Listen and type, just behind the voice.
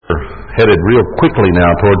headed real quickly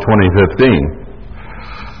now toward 2015.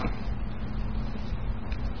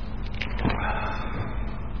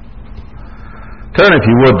 Turn, if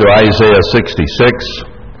you would, to Isaiah 66.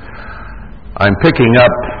 I'm picking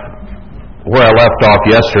up where I left off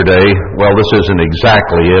yesterday. Well, this isn't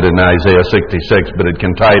exactly it in Isaiah 66, but it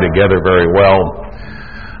can tie together very well.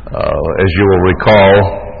 As you will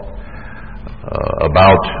recall,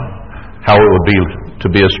 about how it would be to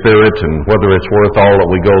be a spirit and whether it's worth all that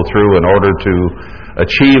we go through in order to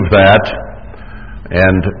achieve that.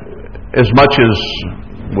 And as much as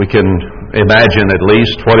we can imagine at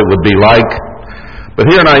least what it would be like. But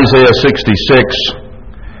here in Isaiah 66,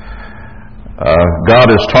 God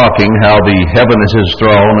is talking how the heaven is His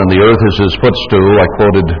throne and the earth is His footstool. I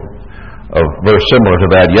quoted a verse similar to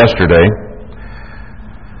that yesterday.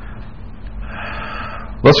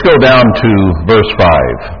 Let's go down to verse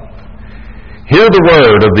 5. Hear the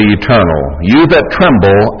word of the Eternal, you that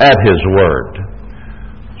tremble at His word.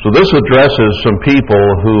 So this addresses some people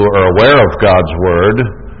who are aware of God's word,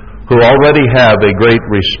 who already have a great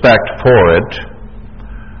respect for it,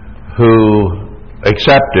 who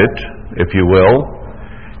accept it, if you will.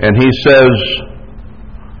 And he says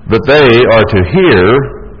that they are to hear,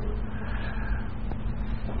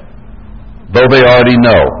 though they already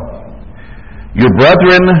know. Your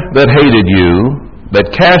brethren that hated you, that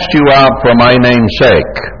cast you out for my name's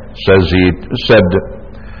sake, said,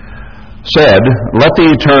 let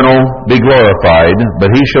the Eternal be glorified, but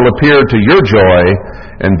He shall appear to your joy,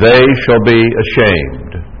 and they shall be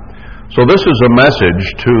ashamed. So this is a message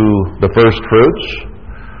to the first fruits,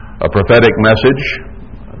 a prophetic message,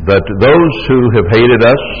 that those who have hated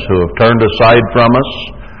us, who have turned aside from us,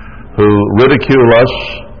 who ridicule us,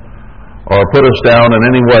 or put us down in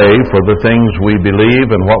any way for the things we believe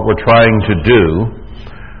and what we're trying to do,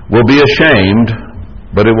 will be ashamed,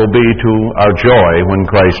 but it will be to our joy when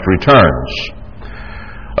Christ returns.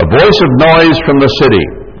 A voice of noise from the city,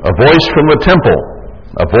 a voice from the temple,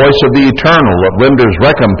 a voice of the Eternal that renders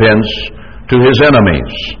recompense to His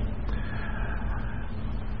enemies.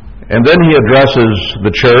 And then He addresses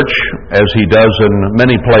the church, as He does in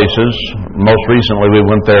many places. Most recently we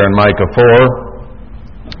went there in Micah 4.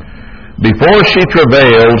 Before she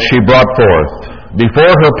travailed, she brought forth.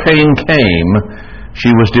 Before her pain came,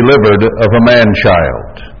 she was delivered of a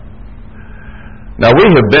man-child. Now we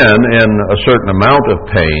have been in a certain amount of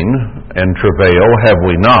pain and travail, have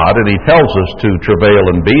we not? And He tells us to travail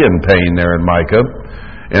and be in pain there in Micah,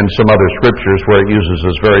 and some other scriptures where it uses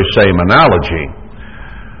this very same analogy.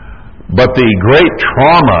 But the great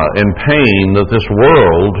trauma and pain that this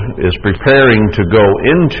world is preparing to go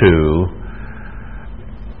into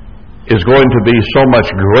is going to be so much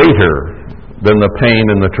greater than the pain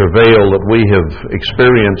and the travail that we have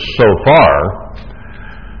experienced so far.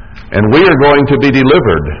 And we are going to be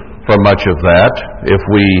delivered from much of that if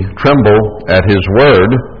we tremble at His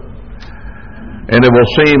word. And it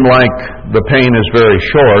will seem like the pain is very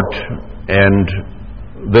short, and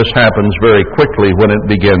this happens very quickly when it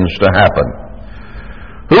begins to happen.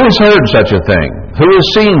 Who has heard such a thing? Who has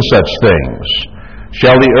seen such things?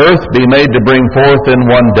 Shall the earth be made to bring forth in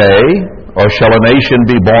one day, or shall a nation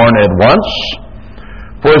be born at once?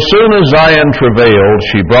 For as soon as Zion travailed,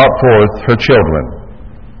 she brought forth her children.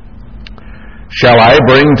 Shall I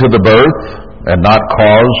bring to the birth, and not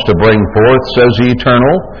cause to bring forth, says the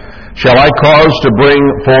Eternal? Shall I cause to bring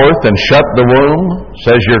forth and shut the womb,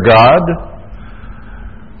 says your God?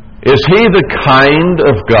 Is He the kind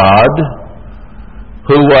of God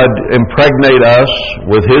who would impregnate us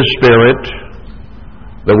with His Spirit,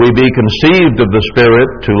 that we be conceived of the Spirit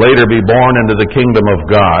to later be born into the kingdom of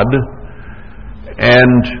God,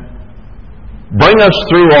 and bring us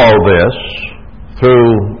through all this,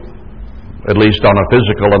 through, at least on a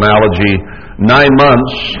physical analogy, 9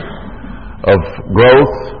 months of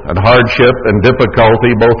growth and hardship and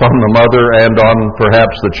difficulty, both on the mother and on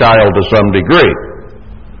perhaps the child to some degree,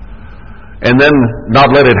 and then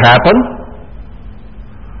not let it happen?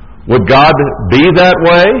 Would God be that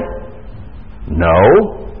way? No.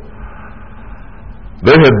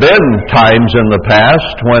 There have been times in the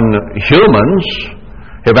past when humans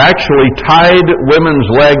have actually tied women's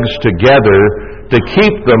legs together to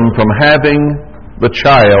keep them from having the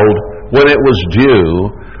child when it was due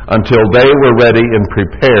until they were ready and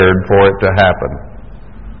prepared for it to happen.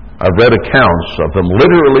 I've read accounts of them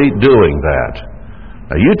literally doing that.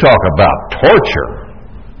 Now you talk about torture.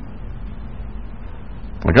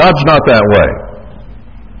 God's not that way.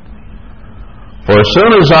 For as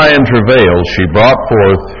soon as Zion travailed, she brought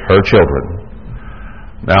forth her children.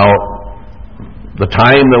 Now, the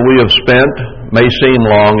time that we have spent may seem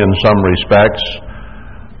long in some respects,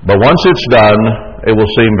 but once it's done, it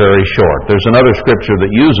will seem very short. There's another scripture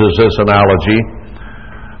that uses this analogy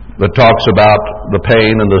that talks about the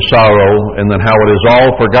pain and the sorrow, and then how it is all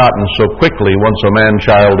forgotten so quickly once a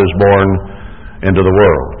man-child is born into the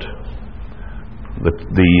world.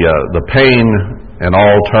 The pain and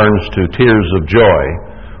all turns to tears of joy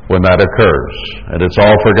when that occurs, and it's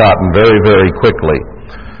all forgotten very, very quickly.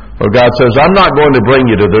 So God says, I'm not going to bring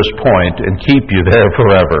you to this point and keep you there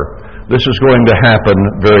forever. This is going to happen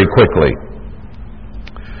very quickly.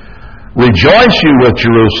 Rejoice you with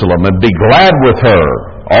Jerusalem, and be glad with her,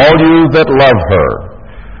 all you that love her.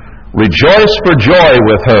 Rejoice for joy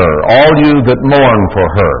with her, all you that mourn for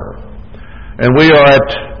her. And we are at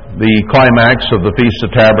the climax of the Feast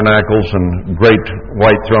of Tabernacles and Great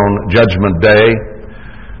White Throne Judgment Day,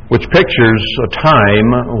 which pictures a time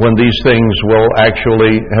when these things will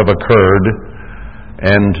actually have occurred,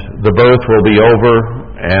 and the birth will be over,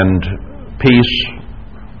 and peace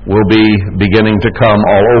will be beginning to come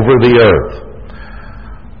all over the earth.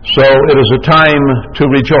 So it is a time to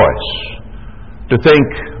rejoice, to think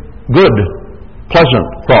good, pleasant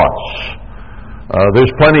thoughts.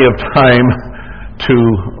 There's plenty of time to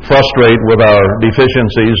frustrate with our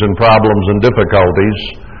deficiencies and problems and difficulties,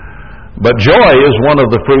 but joy is one of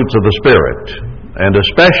the fruits of the Spirit, and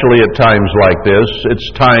especially at times like this, it's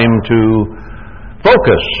time to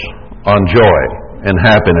focus on joy and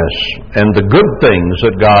happiness and the good things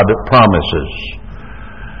that God promises.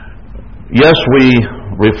 Yes, we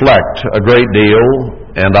reflect a great deal,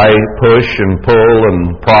 and I push and pull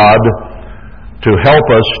and prod to help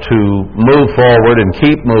us to move forward and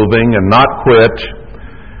keep moving and not quit.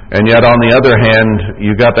 And yet, on the other hand,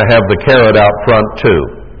 you've got to have the carrot out front too.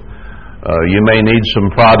 You may need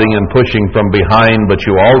some prodding and pushing from behind, but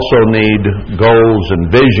you also need goals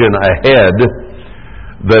and vision ahead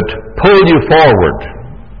that pull you forward,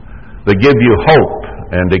 that give you hope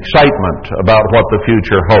and excitement about what the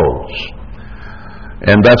future holds.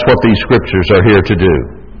 And that's what these scriptures are here to do.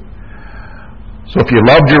 So if you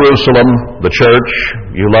love Jerusalem, the church,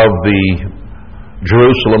 you love the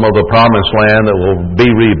Jerusalem of the Promised Land that will be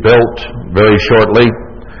rebuilt very shortly,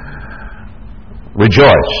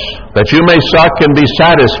 rejoice, that you may suck and be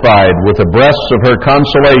satisfied with the breasts of her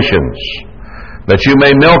consolations, that you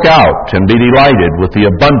may milk out and be delighted with the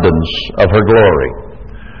abundance of her glory.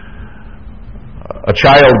 A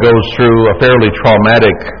child goes through a fairly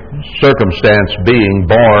traumatic circumstance being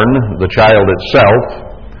born, the child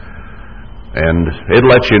itself, and it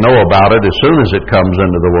lets you know about it as soon as it comes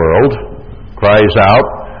into the world, cries out,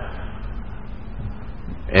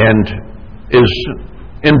 and is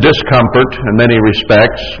in discomfort in many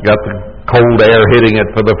respects, got the cold air hitting it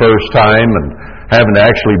for the first time and having to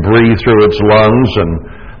actually breathe through its lungs and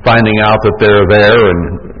finding out that they're there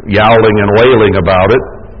and yowling and wailing about it.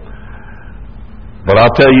 But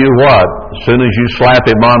I'll tell you what, as soon as you slap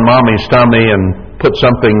him on mommy's tummy and put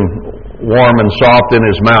something warm and soft in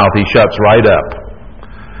his mouth, he shuts right up.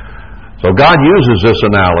 So God uses this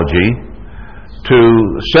analogy to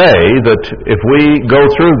say that if we go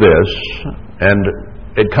through this and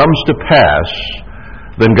it comes to pass,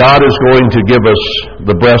 then God is going to give us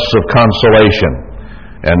the breasts of consolation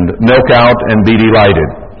and milk out and be delighted.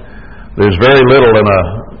 There's very little in a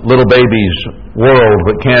little baby's world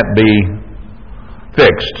that can't be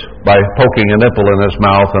fixed by poking a nipple in its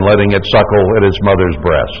mouth and letting it suckle at its mother's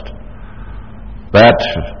breast. That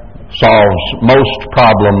solves most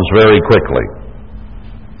problems very quickly.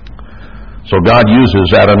 So God uses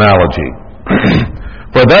that analogy.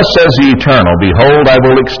 For thus says the Eternal, behold, I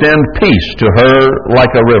will extend peace to her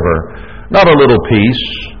like a river. Not a little peace,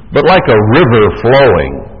 but like a river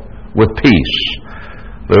flowing with peace.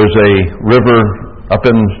 There's a river up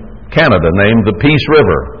in Canada named the Peace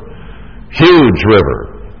River. Huge river.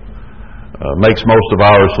 Makes most of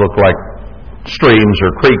ours look like streams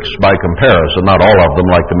or creeks by comparison. Not all of them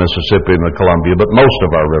like the Mississippi and the Columbia, but most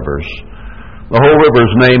of our rivers. The whole river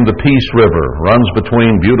is named the Peace River. Runs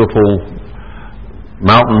between beautiful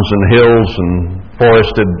mountains and hills and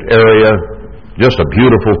forested area. Just a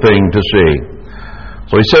beautiful thing to see.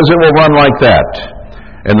 So he says it will run like that.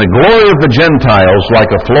 And the glory of the Gentiles like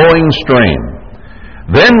a flowing stream.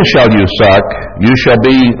 Then shall you suck, you shall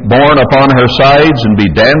be borne upon her sides and be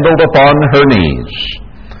dandled upon her knees.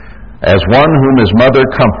 As one whom his mother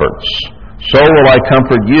comforts, so will I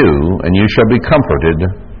comfort you, and you shall be comforted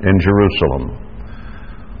in Jerusalem.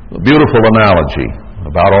 A beautiful analogy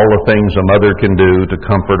about all the things a mother can do to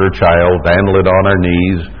comfort her child, dandle it on her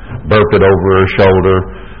knees, burp it over her shoulder,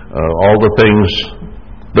 all the things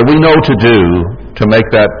that we know to do to make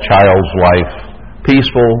that child's life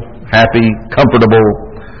peaceful, happy, comfortable,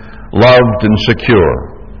 loved, and secure.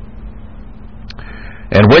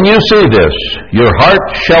 And when you see this, your heart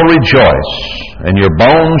shall rejoice, and your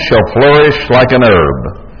bones shall flourish like an herb.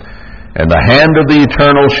 And the hand of the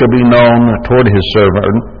Eternal shall be known toward his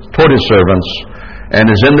servants,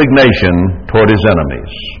 and his indignation toward his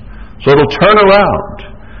enemies. So it'll turn around.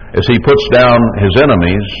 As he puts down his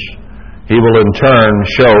enemies, he will in turn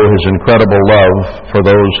show his incredible love for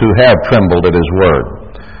those who have trembled at his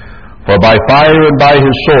word. For by fire and by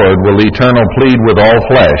his sword will the Eternal plead with all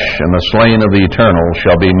flesh, and the slain of the Eternal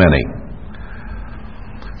shall be many.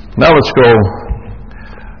 Now let's go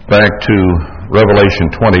back to Revelation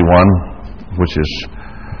 21, which is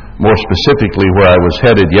more specifically where I was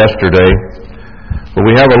headed yesterday. But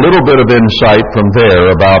we have a little bit of insight from there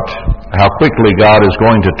about how quickly God is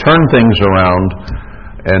going to turn things around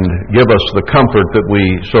and give us the comfort that we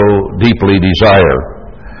so deeply desire.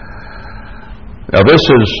 Now this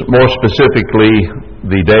is more specifically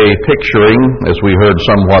the day picturing, as we heard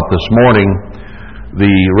somewhat this morning,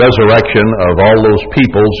 the resurrection of all those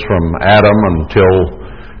peoples from Adam until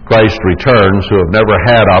Christ returns who have never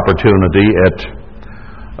had opportunity at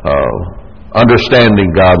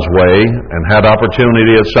understanding God's way and had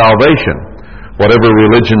opportunity at salvation. Whatever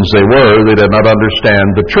religions they were, they did not understand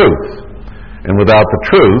the truth. And without the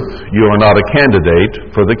truth, you are not a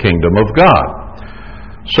candidate for the kingdom of God.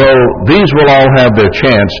 So these will all have their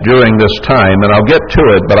chance during this time, and I'll get to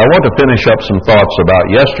it, but I want to finish up some thoughts about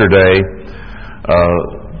yesterday,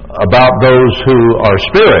 about those who are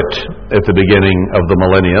spirit at the beginning of the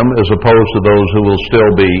millennium as opposed to those who will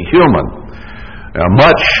still be human. Now,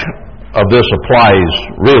 much of this applies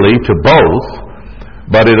really to both,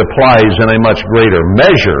 but it applies in a much greater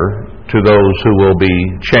measure to those who will be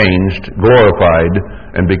changed, glorified,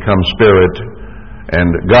 and become spirit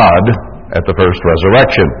and God at the first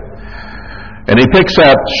resurrection. And he picks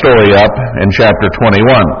that story up in chapter 21.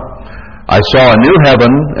 I saw a new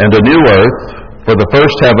heaven and a new earth, for the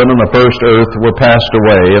first heaven and the first earth were passed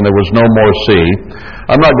away, and there was no more sea.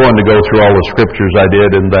 I'm not going to go through all the scriptures I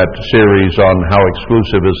did in that series on how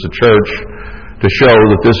exclusive is the church to show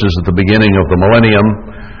that this is at the beginning of the millennium,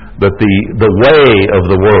 that the way of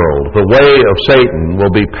the world, the way of Satan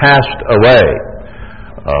will be passed away.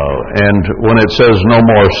 And when it says no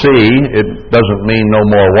more sea, it doesn't mean no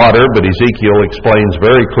more water, but Ezekiel explains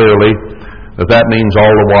very clearly that that means all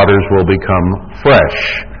the waters will become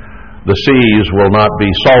fresh. The seas will not be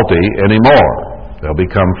salty anymore. They'll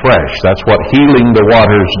become fresh. That's what healing the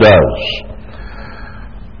waters does.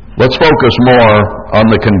 Let's focus more on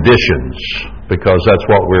the conditions, because that's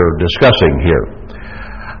what we're discussing here.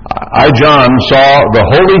 I, John, saw the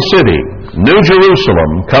holy city, New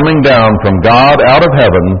Jerusalem, coming down from God out of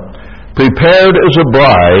heaven, prepared as a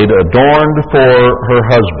bride adorned for her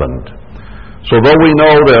husband. So though we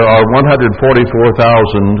know there are 144,000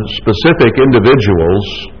 specific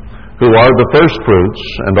individuals who are the first fruits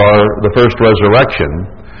and are the first resurrection,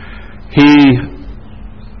 he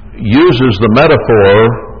uses the metaphor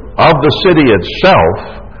of the city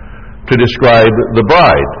itself to describe the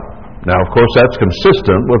bride. Now, of course, that's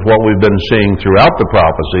consistent with what we've been seeing throughout the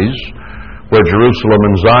prophecies, where Jerusalem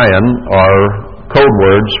and Zion are code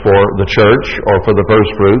words for the church or for the first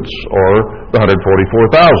fruits or the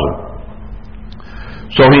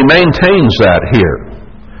 144,000. So he maintains that here.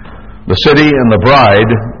 The city and the bride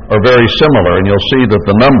are very similar, and you'll see that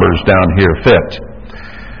the numbers down here fit.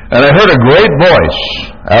 And I heard a great voice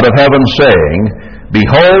out of heaven saying,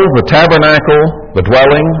 Behold, the tabernacle, the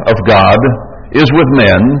dwelling of God, is with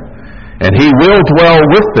men, and he will dwell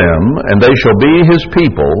with them, and they shall be his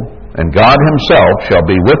people, and God himself shall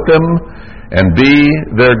be with them and be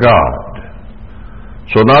their God.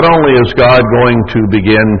 So not only is God going to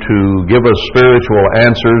begin to give us spiritual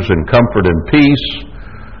answers and comfort and peace,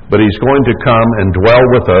 but he's going to come and dwell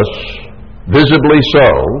with us, visibly so,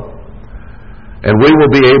 and we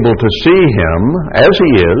will be able to see him as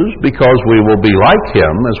he is, because we will be like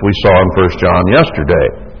him, as we saw in 1 John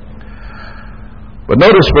yesterday. But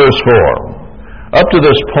notice verse 4. Up to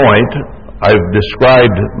this point, I've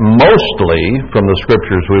described mostly from the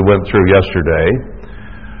scriptures we went through yesterday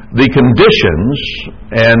the conditions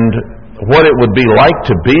and what it would be like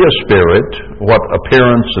to be a spirit, what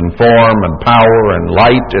appearance and form and power and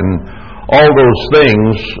light and all those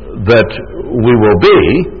things that we will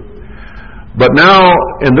be. But now,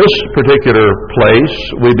 in this particular place,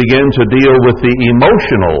 we begin to deal with the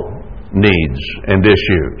emotional needs and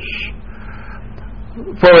issues.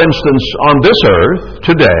 For instance, on this earth,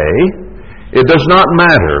 today, it does not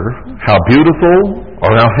matter how beautiful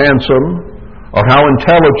or how handsome or how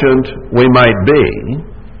intelligent we might be.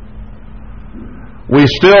 We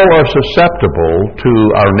still are susceptible to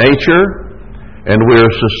our nature, and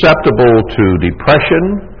we're susceptible to depression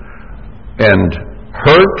and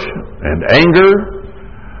hurt and anger,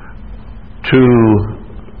 to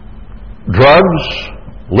drugs,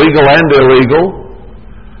 legal and illegal,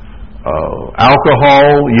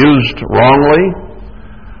 alcohol used wrongly,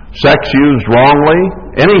 sex used wrongly,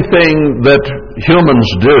 anything that humans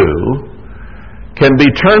do can be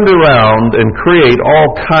turned around and create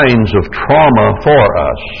all kinds of trauma for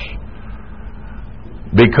us,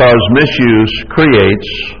 because misuse creates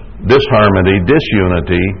disharmony,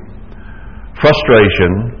 disunity,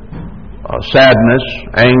 frustration, sadness,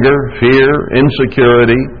 anger, fear,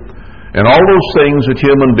 insecurity, and all those things that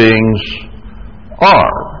human beings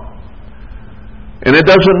are. And it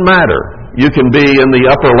doesn't matter. You can be in the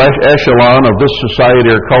upper echelon of this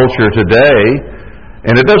society or culture today,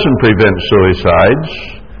 and it doesn't prevent suicides.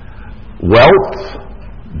 Wealth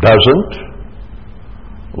doesn't.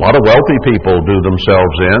 A lot of wealthy people do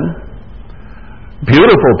themselves in.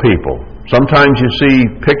 Beautiful people. Sometimes you see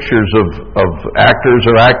pictures of actors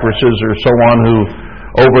or actresses or so on who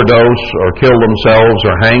overdose or kill themselves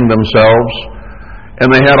or hang themselves,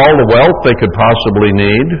 and they had all the wealth they could possibly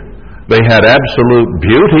need. They had absolute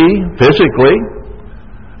beauty physically,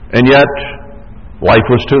 and yet life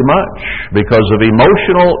was too much because of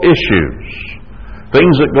emotional issues,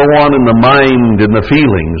 things that go on in the mind and the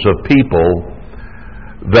feelings of people,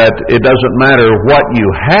 that it doesn't matter what you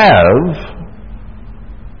have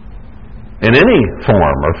in any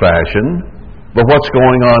form or fashion, but what's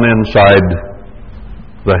going on inside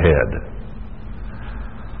the head.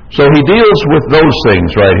 So he deals with those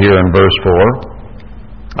things right here in verse 4.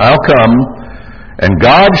 I'll come, and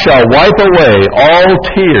God shall wipe away all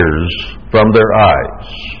tears from their eyes.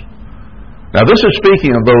 Now this is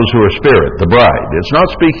speaking of those who are spirit, the bride. It's not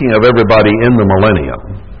speaking of everybody in the millennium.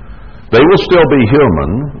 They will still be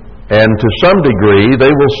human, and to some degree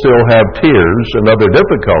they will still have tears and other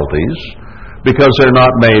difficulties because they're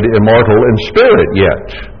not made immortal in spirit yet.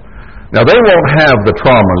 Now they won't have the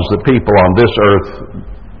traumas that people on this earth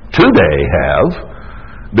today have,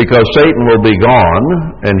 because Satan will be gone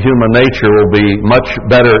and human nature will be much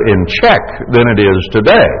better in check than it is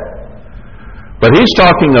today. But he's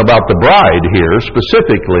talking about the bride here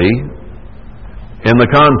specifically in the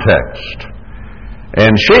context.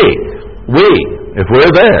 And we, if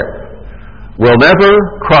we're there, will never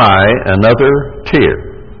cry another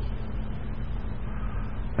tear.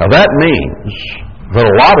 Now that means that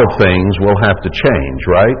a lot of things will have to change,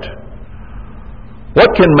 right?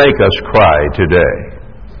 What can make us cry today?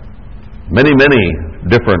 Many, many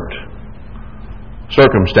different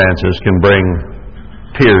circumstances can bring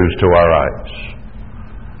tears to our eyes.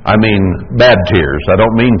 I mean bad tears. I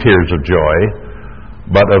don't mean tears of joy,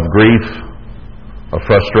 but of grief, of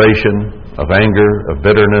frustration, of anger, of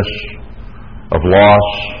bitterness, of loss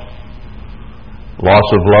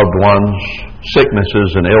of loved ones,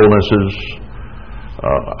 sicknesses and illnesses,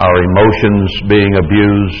 our emotions being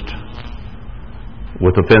abused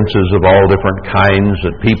with offenses of all different kinds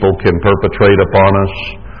that people can perpetrate upon us,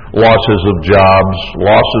 losses of jobs,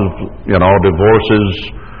 loss of,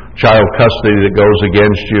 divorces, child custody that goes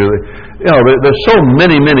against you. There's so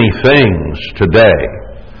many, many things today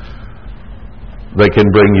that can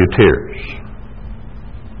bring you tears.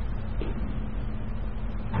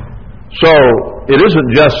 So it isn't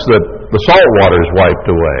just that the salt water is wiped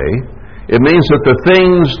away. It means that the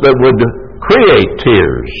things that would create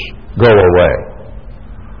tears go away.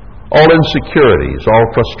 All insecurities, all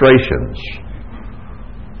frustrations,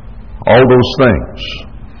 all those things.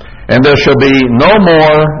 And there shall be no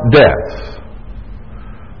more death.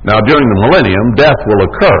 Now during the millennium, death will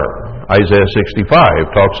occur. Isaiah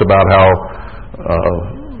 65 talks about how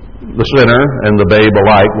the sinner and the babe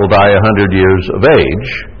alike will die 100 years of age.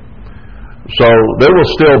 So there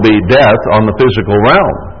will still be death on the physical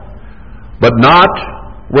realm, but not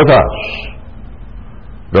with us.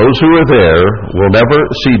 Those who are there will never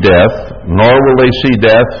see death, nor will they see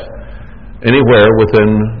death anywhere within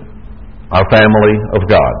our family of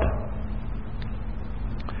God.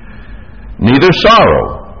 Neither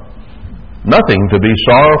sorrow, nothing to be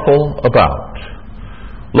sorrowful about.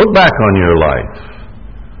 Look back on your life,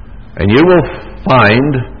 and you will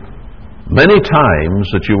find many times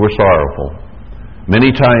that you were sorrowful.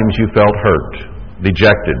 Many times you felt hurt,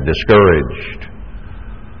 dejected, discouraged,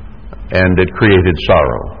 and it created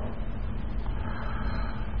sorrow.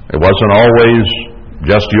 It wasn't always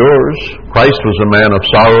just yours. Christ was a man of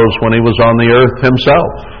sorrows when he was on the earth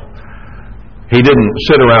himself. He didn't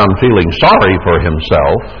sit around feeling sorry for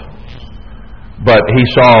himself, but he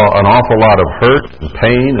saw an awful lot of hurt and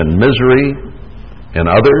pain and misery in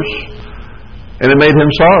others, and it made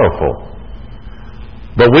him sorrowful.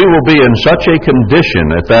 But we will be in such a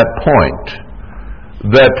condition at that point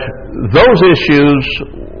that those issues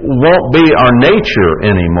won't be our nature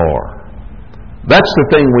anymore. That's the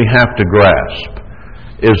thing we have to grasp,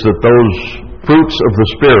 is that those fruits of the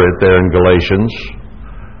Spirit there in Galatians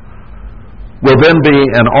will then be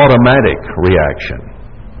an automatic reaction.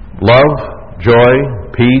 Love, joy,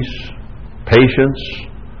 peace, patience,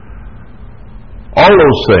 all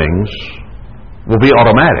those things will be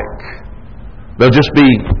automatic. They'll just be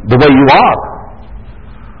the way you are.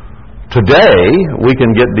 Today, we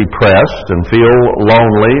can get depressed and feel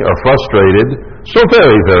lonely or frustrated so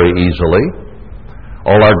very, very easily.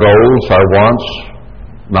 All our goals, our wants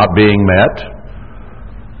not being met.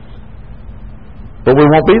 But we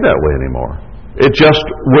won't be that way anymore. It just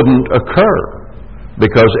wouldn't occur,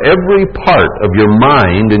 because every part of your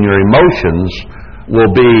mind and your emotions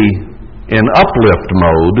will be in uplift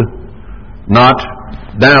mode, not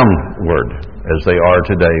downward as they are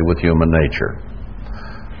today with human nature.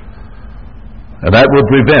 And that would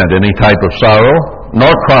prevent any type of sorrow,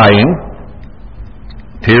 nor crying,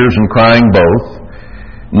 tears and crying both.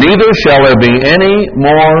 Neither shall there be any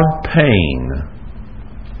more pain.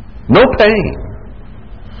 No pain.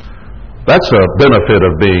 That's a benefit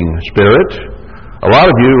of being spirit. A lot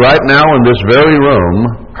of you right now in this very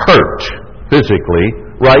room hurt physically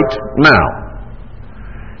right now.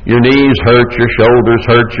 Your knees hurt, your shoulders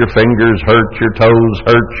hurt, your fingers hurt, your toes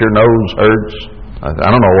hurt, your nose hurts. I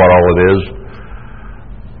don't know what all it is.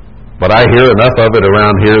 But I hear enough of it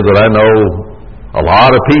around here that I know a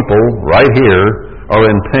lot of people right here are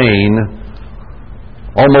in pain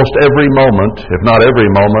almost every moment, if not every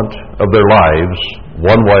moment, of their lives,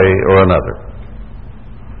 one way or another.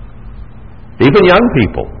 Even young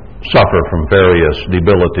people suffer from various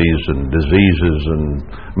debilities and diseases and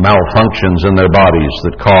malfunctions in their bodies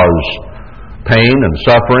that cause pain and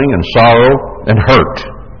suffering and sorrow and hurt.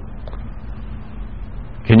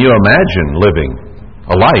 Can you imagine living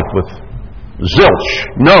a life with zilch,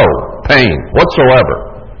 no pain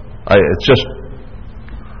whatsoever?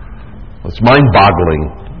 It's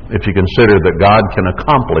mind-boggling if you consider that God can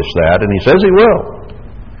accomplish that, and He says He will.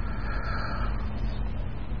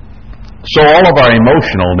 So all of our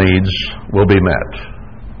emotional needs will be met.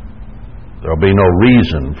 There will be no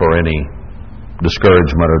reason for any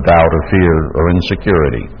discouragement or doubt or fear or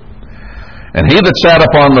insecurity. And He that sat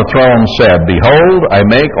upon the throne said, Behold, I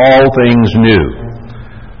make all things new.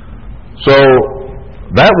 So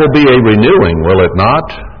that will be a renewing, will it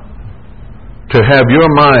not? To have your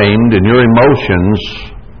mind and your emotions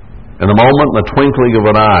in a moment, in the twinkling of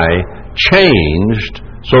an eye, changed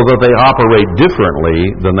so that they operate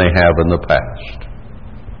differently than they have in the past.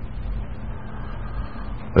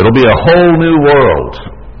 It'll be a whole new world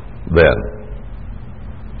then.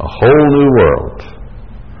 A whole new world.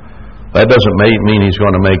 That doesn't mean He's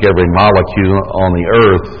going to make every molecule on the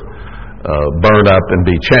earth burn up and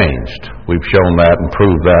be changed. We've shown that and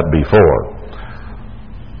proved that before.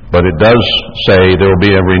 But it does say there will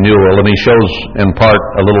be a renewal, and He shows in part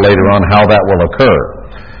a little later on how that will occur.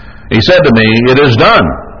 He said to me, It is done.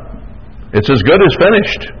 It's as good as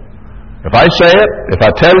finished. If I say it, if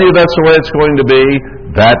I tell you that's the way it's going to be,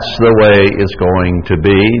 that's the way it's going to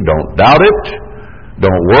be. Don't doubt it.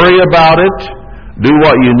 Don't worry about it. Do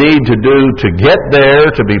what you need to do to get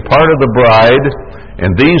there, to be part of the bride,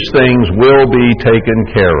 and these things will be taken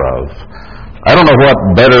care of. I don't know what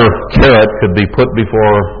better carrot could be put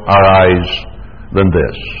before our eyes than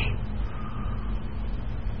this.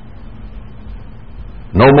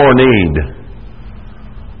 No more need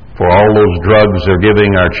for all those drugs they're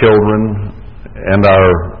giving our children and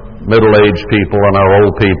our middle-aged people and our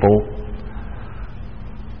old people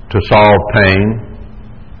to solve pain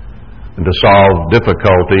and to solve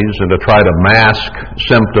difficulties and to try to mask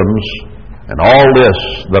symptoms and all this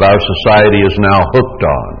that our society is now hooked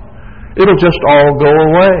on. It'll just all go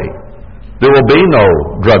away. There will be no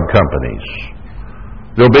drug companies.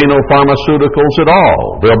 There'll be no pharmaceuticals at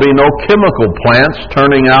all. There'll be no chemical plants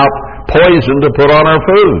turning out poison to put on our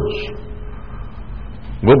foods.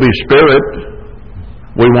 We'll be spirit.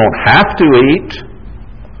 We won't have to eat,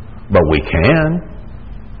 but we can.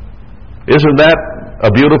 Isn't that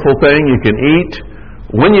a beautiful thing? You can eat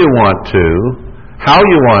when you want to, how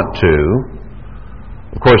you want to.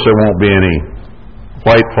 Of course, there won't be any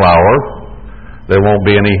white flour. There won't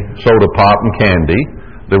be any soda pop and candy.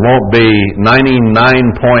 There won't be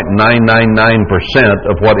 99.999%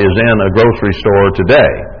 of what is in a grocery store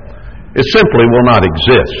today. It simply will not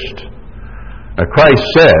exist. Now, Christ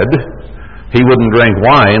said He wouldn't drink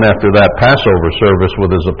wine after that Passover service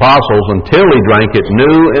with His apostles until He drank it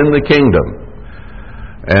new in the kingdom.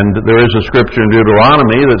 And there is a scripture in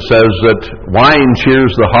Deuteronomy that says that wine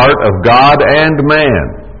cheers the heart of God and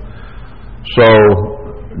man. So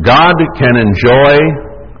God can enjoy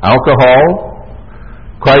alcohol.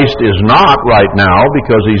 Christ is not right now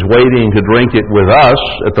because He's waiting to drink it with us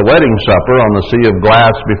at the wedding supper on the sea of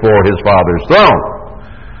glass before His Father's throne.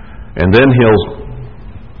 And then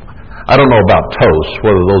I don't know about toasts,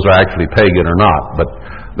 whether those are actually pagan or not, but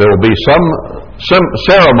there will be some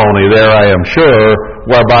ceremony there, I am sure,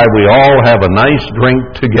 whereby we all have a nice drink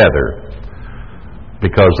together,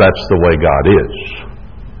 because that's the way God is.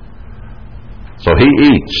 So He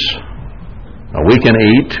eats. Now, we can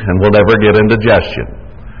eat and we'll never get indigestion.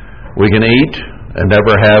 We can eat and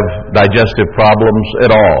never have digestive problems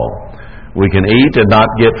at all. We can eat and not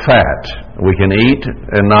get fat. We can eat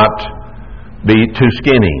and not be too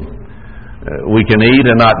skinny. We can eat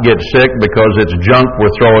and not get sick because it's junk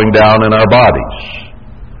we're throwing down in our bodies.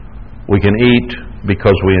 We can eat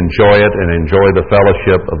because we enjoy it and enjoy the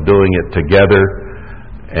fellowship of doing it together,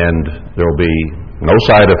 and there will be no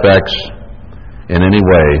side effects in any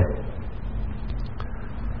way.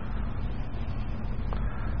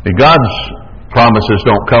 And God's promises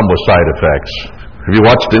don't come with side effects. Have you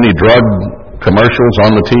watched any drug commercials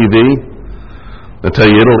on the TV? They tell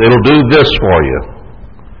you it'll do this for you.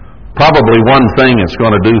 Probably one thing it's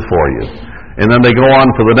going to do for you. And then they go on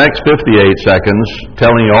for the next 58 seconds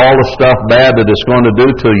telling you all the stuff bad that it's going to do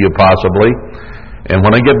to you possibly. And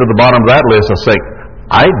when I get to the bottom of that list, I say,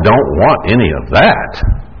 I don't want any of that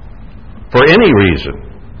for any reason.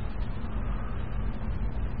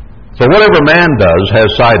 So whatever man does has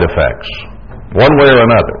side effects, one way or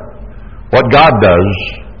another. What God does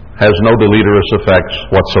has no deleterious effects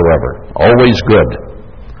whatsoever. Always good.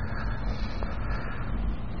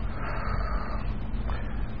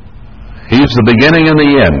 He's the beginning and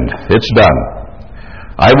the end. It's done.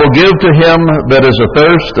 I will give to him that is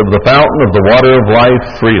athirst of the fountain of the water of life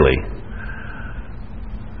freely.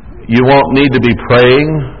 You won't need to be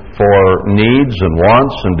praying for needs and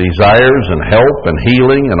wants and desires and help and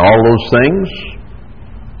healing and all those things.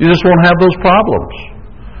 You just won't have those problems.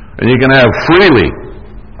 And you can have freely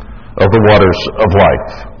of the waters of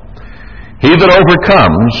life. He that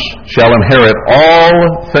overcomes shall inherit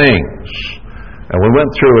all things. And we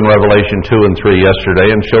went through in Revelation 2 and 3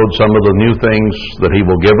 yesterday and showed some of the new things that He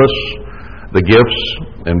will give us, the gifts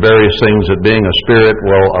and various things that being a Spirit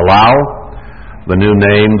will allow. The new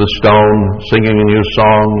name, the stone, singing a new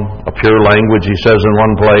song, a pure language, He says in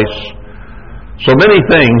one place. So many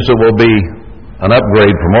things that will be an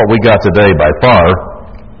upgrade from what we got today by far,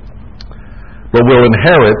 but we'll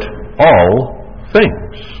inherit all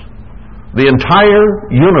things. The entire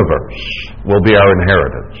universe will be our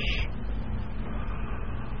inheritance.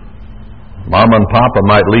 Mama and Papa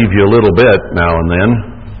might leave you a little bit now and then,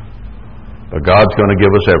 but God's going to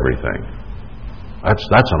give us everything. That's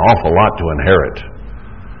an awful lot to inherit.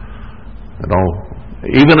 You know,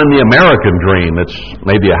 even in the American dream, it's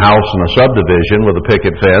maybe a house in a subdivision with a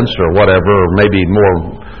picket fence or whatever, or maybe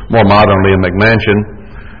more modernly a McMansion.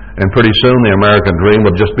 And pretty soon the American dream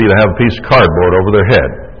would just be to have a piece of cardboard over their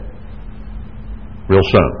head. Real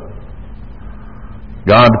soon.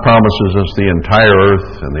 God promises us the entire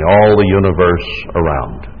earth and all the universe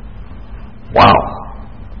around. Wow.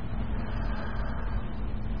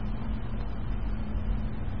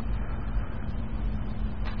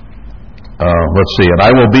 Let's see. And I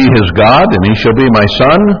will be his God, and he shall be my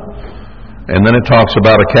son. And then it talks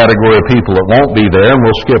about a category of people that won't be there, and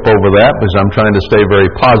we'll skip over that because I'm trying to stay very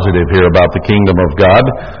positive here about the kingdom of God.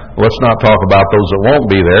 Let's not talk about those that won't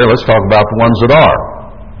be there. Let's talk about the ones that are.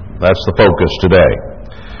 That's the focus today.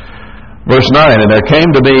 Verse 9, and there came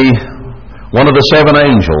to me one of the 7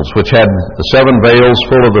 angels, which had the 7 vials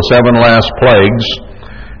full of the 7 last plagues,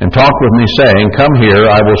 and talked with me, saying, Come here,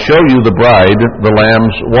 I will show you the bride, the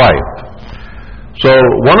Lamb's wife. So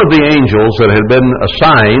one of the angels that had been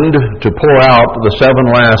assigned to pour out the 7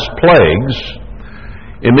 last plagues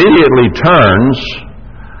immediately turns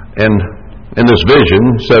and in this vision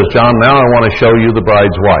says, John, now I want to show you the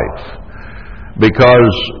bride's wife.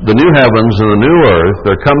 Because the new heavens and the new earth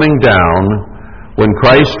are coming down when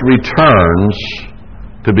Christ returns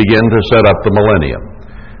to begin to set up the millennium.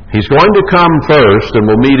 He's going to come first, and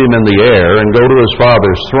we'll meet him in the air and go to his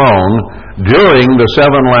Father's throne during the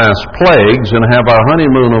 7 last plagues and have our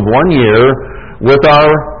honeymoon of 1 year with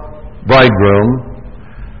our bridegroom,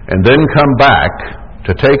 and then come back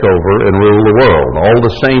to take over and rule the world. All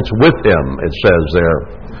the saints with him, it says there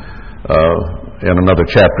in another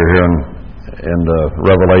chapter here in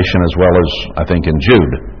Revelation, as well as, I think, in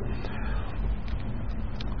Jude.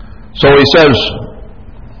 So he says,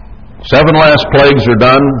 7 last plagues are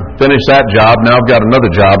done. Finish that job. Now I've got another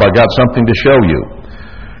job. I've got something to show you.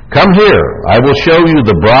 Come here. I will show you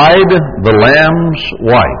the bride, the Lamb's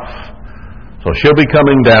wife. So she'll be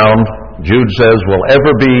coming down, Jude says, will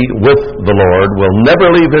ever be with the Lord, will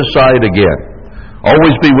never leave his side again.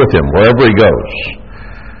 Always be with him wherever he goes.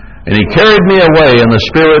 And he carried me away in the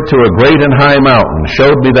Spirit to a great and high mountain,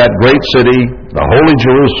 showed me that great city, the holy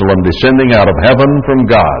Jerusalem, descending out of heaven from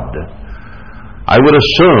God. I would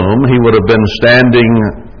assume he would have been standing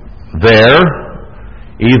there,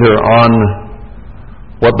 either on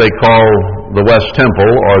what they call the West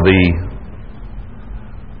Temple, or the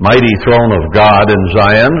mighty throne of God in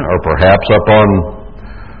Zion, or perhaps up on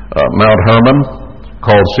Mount Hermon,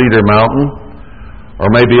 called Cedar Mountain,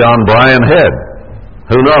 or maybe on Bryan Head.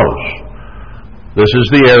 Who knows? This is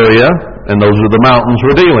the area, and those are the mountains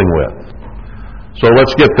we're dealing with. So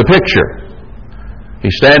let's get the picture.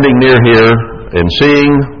 He's standing near here and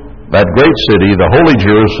seeing that great city, the holy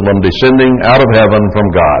Jerusalem, descending out of heaven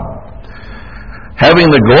from God,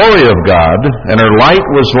 having the glory of God, and her light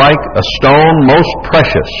was like a stone most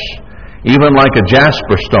precious, even like a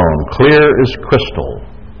jasper stone, clear as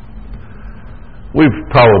crystal. We've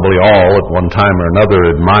probably all, at one time or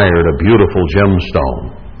another, admired a beautiful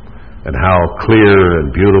gemstone, and how clear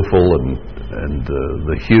and beautiful, and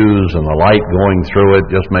the hues and the light going through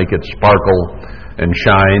it just make it sparkle and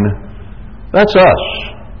shine. That's us.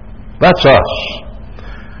 That's us.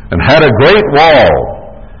 And had a great wall,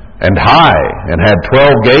 and high, and had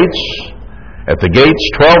 12 gates. At the gates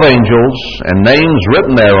 12 angels, and names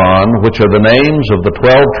written thereon, which are the names of the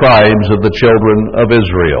 12 tribes of the children of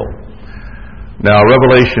Israel. Now,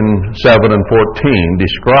 Revelation 7 and 14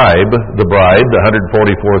 describe the bride, the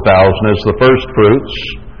 144,000, as the first fruits,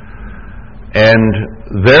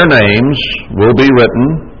 and their names will be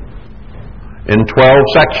written in 12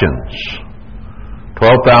 sections,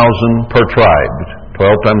 12,000 per tribe, 12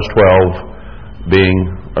 times 12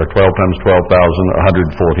 being, or 12 times 12,000,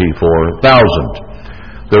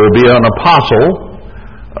 144,000. There will be an apostle,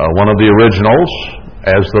 one of the originals,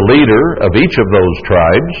 as the leader of each of those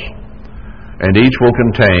tribes, and each will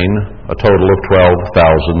contain a total of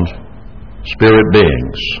 12,000 spirit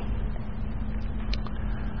beings.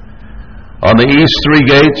 On the east 3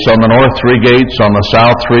 gates, on the north 3 gates, on the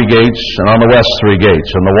south 3 gates, and on the west 3 gates.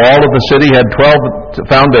 And the wall of the city had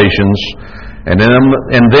 12 foundations, and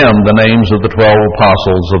in them the names of the 12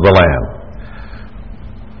 apostles of the Lamb.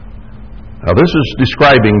 Now this is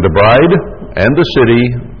describing the bride and the city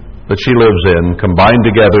that she lives in, combined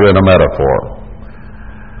together in a metaphor.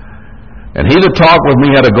 And he that talked with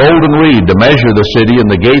me had a golden reed to measure the city, and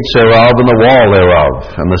the gates thereof, and the wall thereof.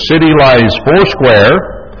 And the city lies 4 square,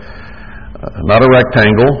 not a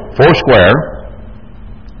rectangle, 4 square,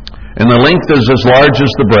 and the length is as large as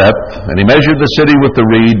the breadth. And he measured the city with the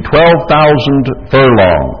reed 12,000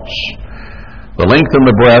 furlongs. The length and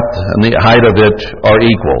the breadth and the height of it are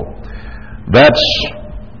equal. That's,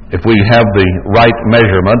 if we have the right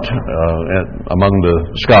measurement among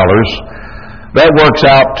the scholars, that works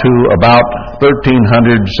out to about 1,377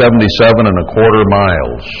 and a quarter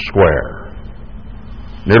miles square.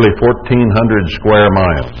 Nearly 1,400 square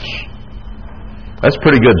miles. That's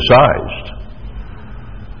pretty good sized.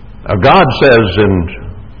 Now God says in,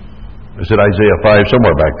 is it Isaiah 5,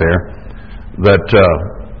 somewhere back there, that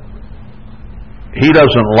He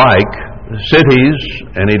doesn't like cities,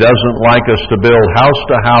 and He doesn't like us to build house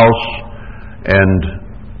to house and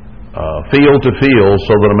field to field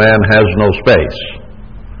so that a man has no space.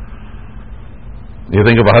 You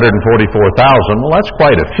think of 144,000, well, that's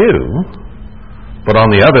quite a few. But on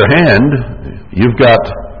the other hand, you've got,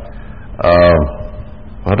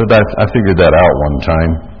 I figured that out one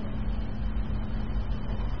time,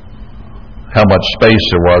 how much space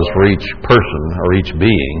there was for each person or each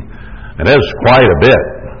being. And that's quite a bit.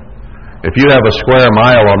 If you have a square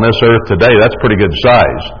mile on this earth today, that's pretty good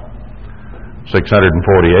size.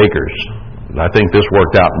 640 acres. I think this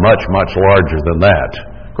worked out much, much larger than that.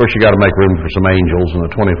 Of course, you got to make room for some angels and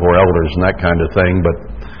the 24 elders and that kind of thing, but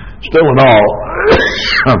still in all,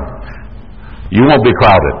 you won't be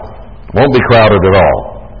crowded. Won't be crowded at all.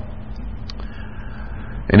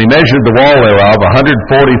 And he measured the wall thereof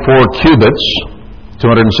 144 cubits,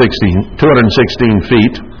 216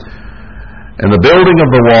 feet, and the building of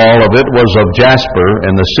the wall of it was of jasper,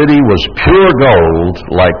 and the city was pure gold,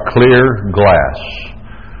 like clear glass.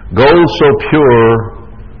 Gold so pure,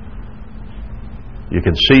 you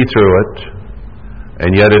can see through it,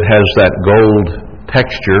 and yet it has that gold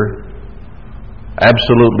texture.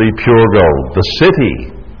 Absolutely pure gold. The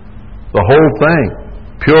city, the whole thing,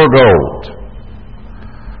 pure gold.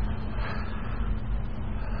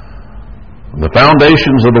 The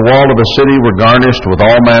foundations of the wall of the city were garnished with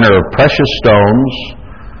all manner of precious stones,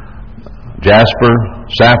 jasper,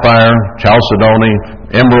 sapphire,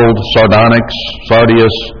 chalcedony, emerald, sardonyx,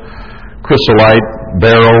 sardius, chrysolite,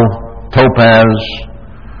 beryl, topaz,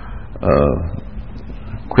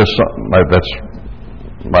 that's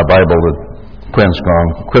my Bible that Quinn's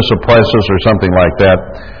gone, chrysoprasus or something like that,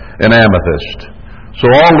 and amethyst. So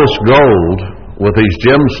all this gold with these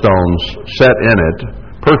gemstones set in it,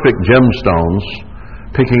 perfect gemstones,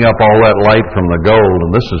 picking up all that light from the gold,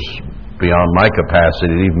 and this is beyond my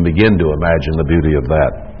capacity to even begin to imagine the beauty of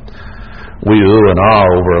that. We ooh and ah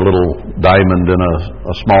over a little diamond in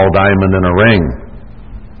a small diamond in a ring.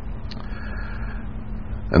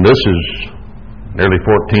 And this is nearly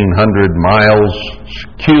 1,400 miles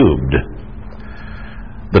cubed.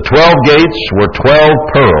 The 12 gates were 12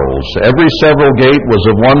 pearls. Every several gate was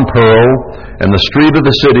of one pearl, and the street of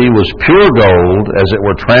the city was pure gold, as it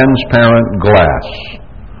were transparent glass.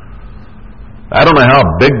 I don't know how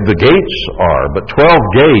big the gates are, but 12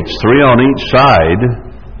 gates, 3 on each side,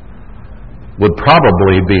 would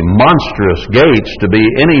probably be monstrous gates to be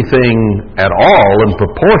anything at all in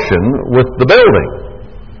proportion with the building.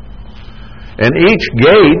 And each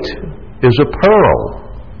gate is a pearl.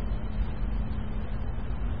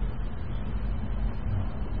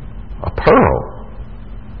 A pearl.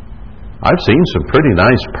 I've seen some pretty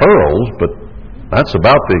nice pearls, but that's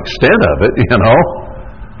about the extent of it, you know.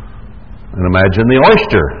 And imagine the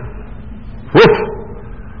oyster. Woof!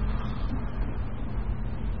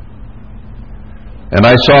 And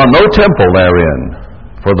I saw no temple therein,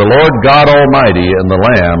 for the Lord God Almighty and the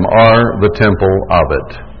Lamb are the temple of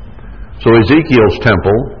it. So Ezekiel's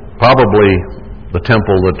temple, probably the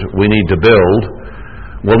temple that we need to build,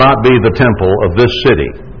 will not be the temple of this city.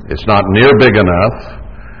 It's not near big enough.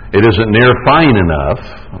 It isn't near fine enough.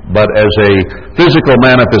 But as a physical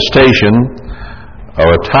manifestation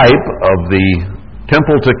or a type of the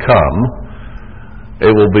temple to come,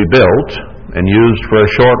 it will be built and used for a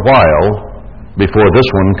short while before this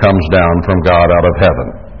one comes down from God out of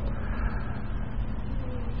heaven.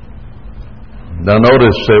 Now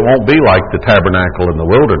notice it won't be like the tabernacle in the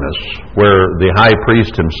wilderness, where the high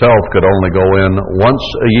priest himself could only go in once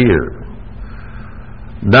a year.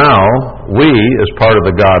 Now, we, as part of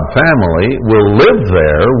the God family, will live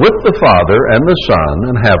there with the Father and the Son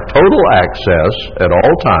and have total access at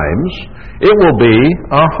all times. It will be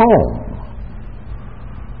our home.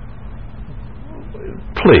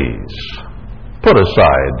 Please, put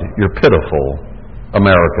aside your pitiful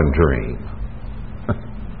American dream.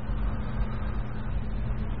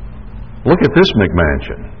 Look at this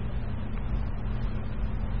McMansion.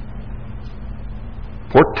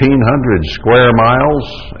 1,400 square miles,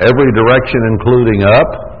 every direction including up,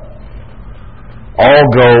 all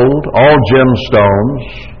gold, all gemstones,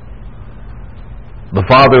 the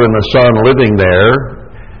Father and the Son living there,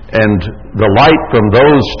 and the light from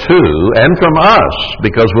those two, and from us,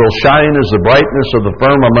 because we'll shine as the brightness of the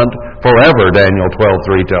firmament forever, Daniel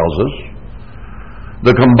 12:3 tells us.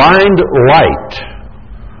 The combined light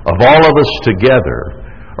of all of us together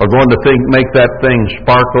are going to make that thing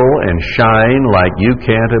sparkle and shine like you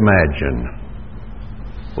can't imagine,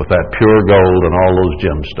 with that pure gold and all those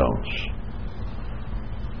gemstones.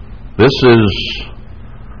 This is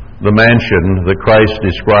the mansion that Christ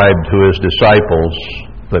described to His disciples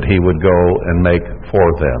that He would go and make for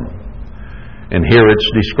them. And here it's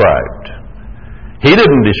described. He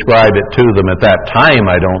didn't describe it to them at that time,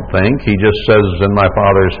 I don't think. He just says, in my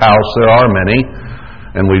Father's house there are many,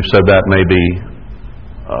 and we've said that may be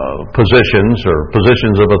positions or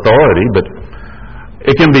positions of authority, but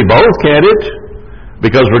it can be both, can't it?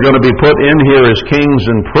 Because we're going to be put in here as kings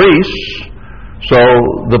and priests, so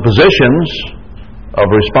the positions of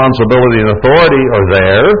responsibility and authority are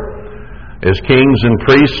there as kings and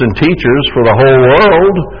priests and teachers for the whole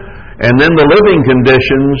world, and then the living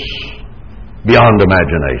conditions beyond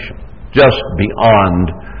imagination, just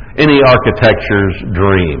beyond any architecture's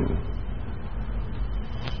dream.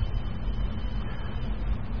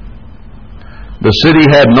 The city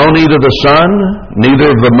had no need of the sun, neither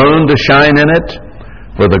of the moon to shine in it,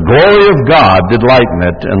 for the glory of God did lighten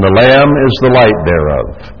it, and the Lamb is the light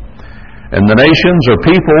thereof. And the nations or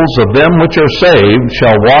peoples of them which are saved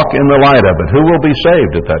shall walk in the light of it. Who will be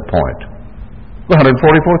saved at that point? The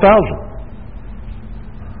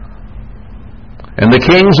 144,000. And the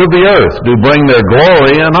kings of the earth do bring their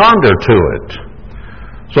glory and honor to it.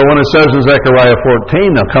 So when it says in Zechariah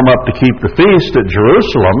 14, they'll come up to keep the feast at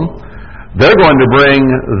Jerusalem, they're going to bring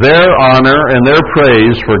their honor and their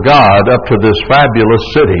praise for God up to this fabulous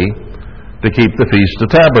city to keep the Feast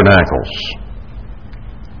of Tabernacles.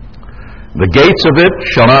 The gates of it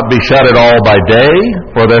shall not be shut at all by day,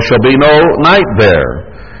 for there shall be no night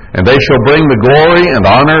there. And they shall bring the glory and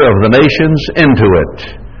honor of the nations into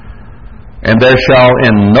it. And there shall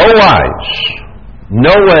in no wise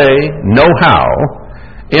no way, no how,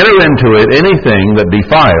 enter into it anything that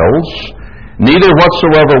defiles, neither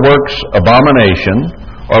whatsoever works abomination,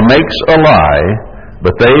 or makes a lie,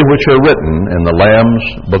 but they which are written in the Lamb's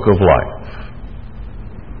book of life.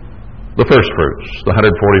 The first fruits, the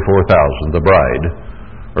 144,000, the bride,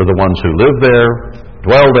 are the ones who live there,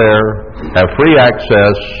 dwell there, have free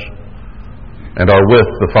access, and are with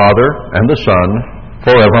the Father and the Son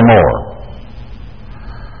forevermore.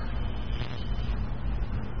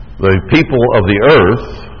 The people of the earth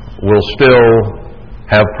will still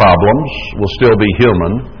have problems, will still be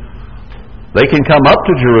human. They can come up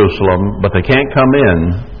to Jerusalem, but they can't come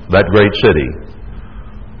in that great city.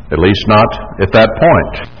 At least not at that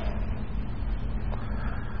point.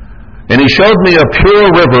 And he showed me a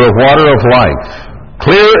pure river of water of life,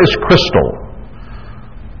 clear as crystal.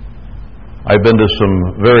 I've been to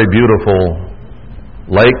some very beautiful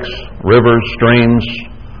lakes, rivers,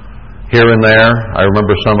 streams, here and there. I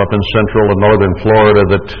remember some up in central and northern Florida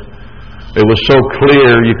that it was so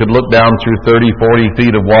clear you could look down through 30, 40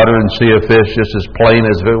 feet of water and see a fish just as plain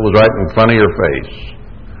as if it was right in front of your face.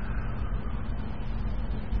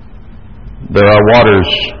 There are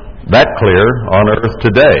waters that clear on earth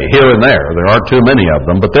today, here and there. There aren't too many of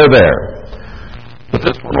them, but they're there. But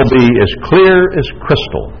this one will be as clear as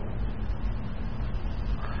crystal.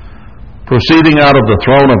 Proceeding out of the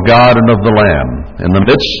throne of God and of the Lamb. In the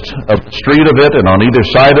midst of the street of it and on either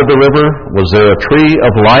side of the river was there a tree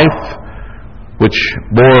of life which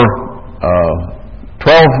bore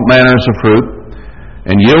 12 manners of fruit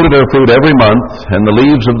and yielded her fruit every month, and the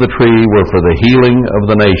leaves of the tree were for the healing of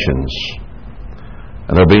the nations.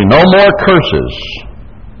 And there'll be no more curses.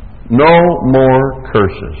 No more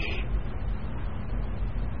curses.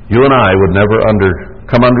 You and I would never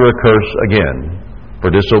come under a curse again for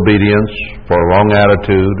disobedience, for a wrong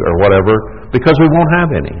attitude, or whatever, because we won't have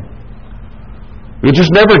any. You just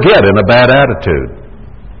never get in a bad attitude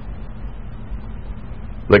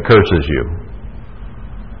that curses you.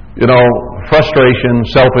 You know, frustration,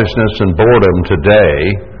 selfishness, and boredom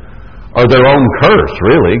today are their own curse,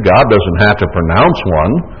 really. God doesn't have to pronounce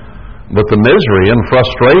one, but the misery and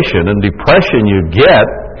frustration and depression you get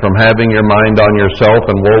from having your mind on yourself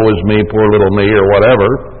and woe is me, poor little me, or whatever,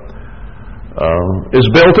 is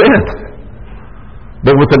built in.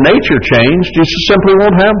 But with the nature changed, you simply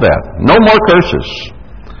won't have that. No more curses.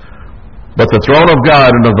 But the throne of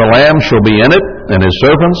God and of the Lamb shall be in it, and his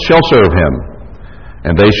servants shall serve him.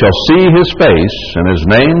 And they shall see his face, and his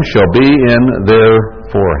name shall be in their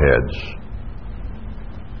foreheads.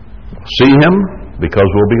 See him, because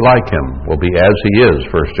we'll be like him. We'll be as he is,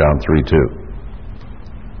 1 John 3:2.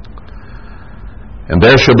 And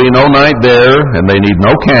there shall be no night there, and they need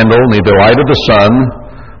no candle, neither light of the sun,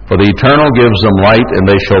 for the Eternal gives them light, and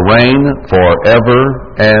they shall reign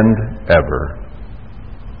forever and ever.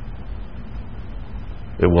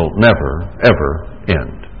 It will never, ever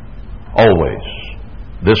end. Always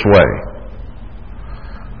this way.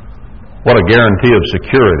 What a guarantee of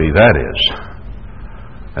security that is.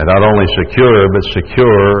 And not only secure, but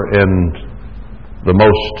secure in the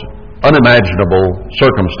most unimaginable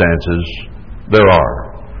circumstances there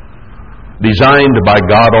are. Designed by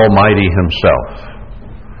God Almighty himself.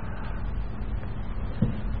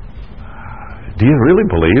 Do you really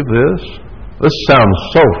believe this? This sounds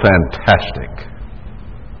so fantastic.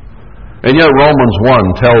 And yet Romans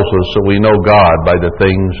 1 tells us that we know God by the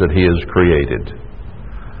things that he has created.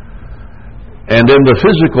 And in the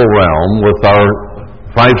physical realm, with our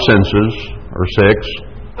 5 senses, or 6,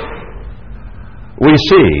 we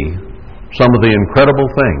see some of the incredible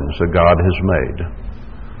things that God has made.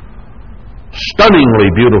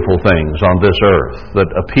 Stunningly beautiful things on this earth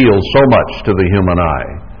that appeal so much to the human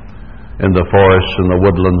eye. In the forests and the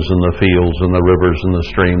woodlands and the fields and the rivers and the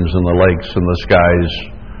streams and the lakes and the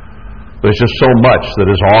skies. There's just so much that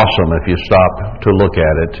is awesome if you stop to look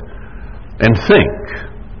at it and think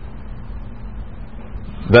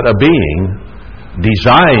that a being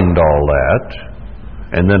designed all that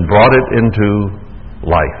and then brought it into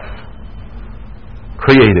life.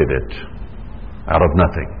 Created it out of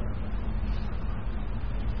nothing.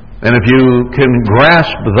 And if you can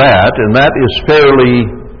grasp that, and that is fairly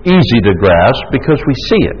easy to grasp because we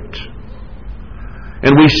see it.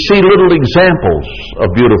 And we see little examples of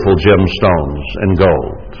beautiful gemstones and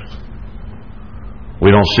gold. We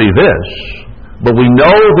don't see this, but we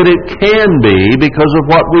know that it can be because of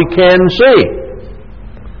what we can see.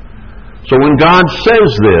 So when God says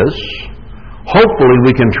this, hopefully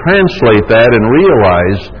we can translate that and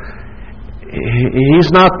realize he's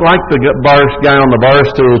not like the guy on the bar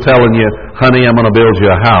stool telling you, honey, I'm going to build you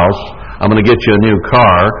a house, I'm going to get you a new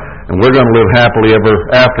car, and we're going to live happily ever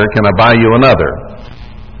after. Can I buy you another?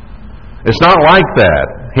 It's not like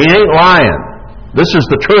that. He ain't lying. This is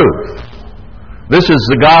the truth. This is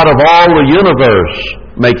the God of all the universe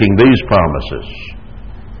making these promises.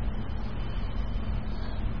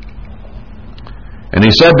 And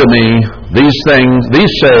he said to me, these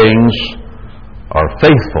sayings are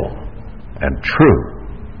faithful and true.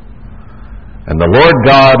 And the Lord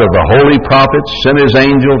God of the holy prophets sent his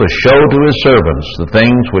angel to show to his servants the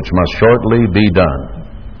things which must shortly be done.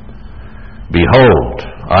 Behold,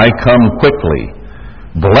 I come quickly.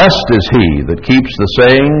 Blessed is he that keeps the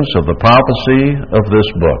sayings of the prophecy of this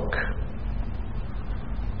book.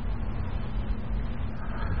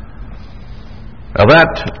 Now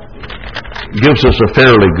that gives us a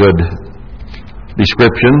fairly good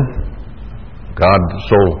description. God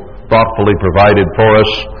so thoughtfully provided for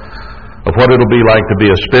us of what it'll be like to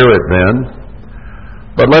be a spirit then.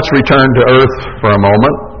 But let's return to earth for a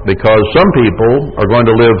moment, because some people are going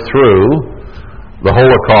to live through the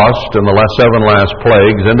Holocaust and the seven last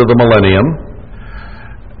plagues into the millennium,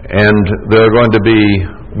 and there are going to be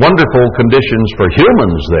wonderful conditions for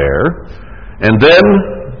humans there. And then,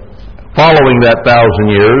 following that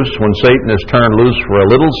 1,000 years, when Satan is turned loose for a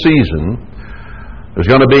little season, there's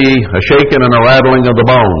going to be a shaking and a rattling of the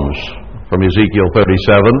bones from Ezekiel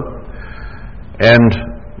 37. And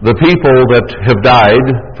the people that have died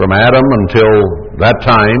from Adam until that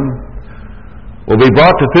time will be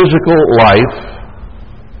brought to physical life.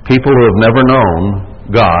 People who have never known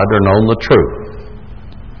God or known the truth.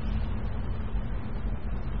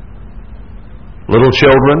 Little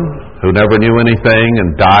children who never knew anything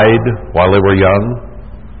and died while they were young.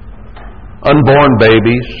 Unborn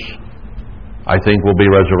babies, I think, will be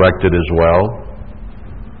resurrected as well.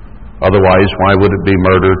 Otherwise, why would it be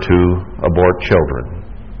murder to abort children?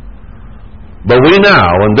 But we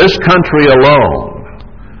now, in this country alone,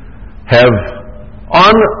 have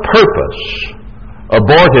on purpose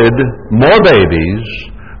aborted more babies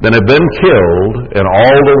than have been killed in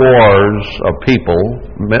all the wars of people,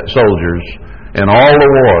 soldiers, in all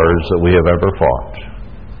the wars that we have ever fought.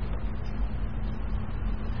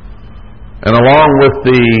 And along with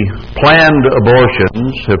the planned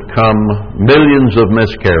abortions have come millions of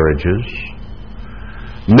miscarriages,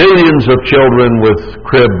 millions of children with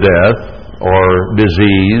crib death or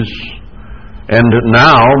disease, and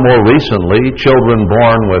now, more recently, children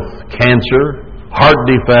born with cancer, heart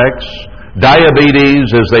defects, diabetes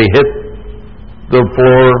as they hit the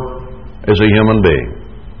floor as a human being.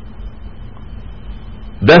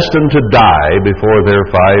 Destined to die before they're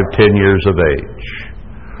 5-10 years of age.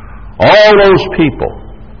 All those people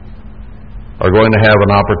are going to have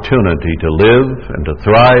an opportunity to live and to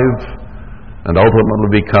thrive and ultimately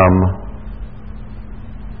become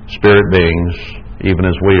spirit beings, even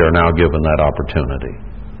as we are now given that opportunity.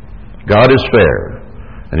 God is fair.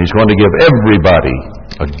 And he's going to give everybody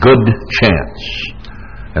a good chance.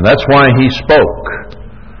 And that's why he spoke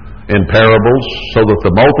in parables, so that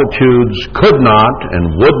the multitudes could not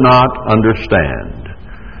and would not understand.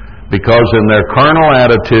 Because in their carnal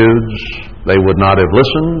attitudes, they would not have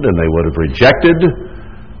listened, and they would have rejected,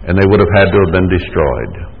 and they would have had to have been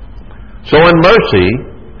destroyed. So in mercy,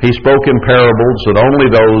 he spoke in parables that only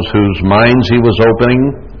those whose minds he was opening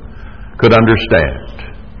could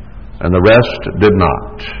understand. And the rest did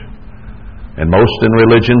not. And most in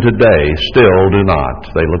religion today still do not.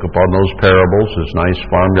 They look upon those parables as nice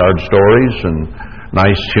farmyard stories and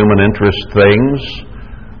nice human interest things.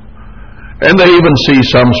 And they even see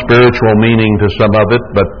some spiritual meaning to some of it,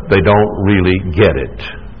 but they don't really get it.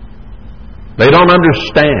 They don't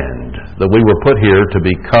understand that we were put here to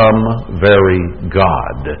become very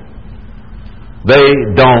God. They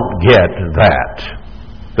don't get that.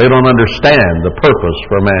 They don't understand the purpose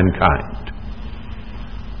for mankind.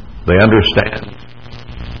 They understand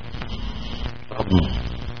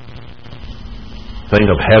something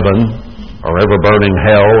of heaven or ever-burning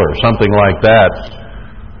hell or something like that,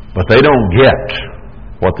 but they don't get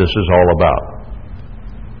what this is all about.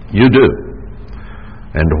 You do.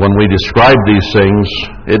 And when we describe these things,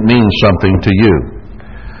 it means something to you.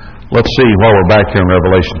 Let's see, while we're back here in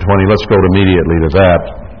Revelation 20, let's go immediately to that.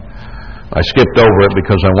 I skipped over it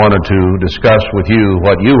because I wanted to discuss with you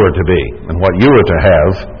what you are to be and what you are to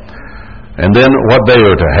have, and then what they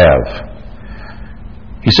are to have.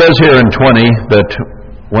 He says here in 20 that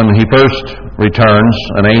when he first returns,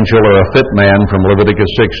 an angel or a fit man from Leviticus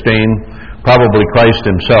 16, probably Christ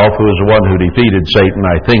himself, who is the one who defeated Satan,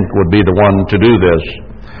 I think would be the one to do this,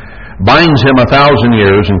 binds him 1,000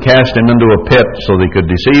 years and cast him into a pit so that he could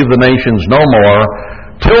deceive the nations no more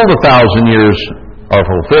till the 1,000 years are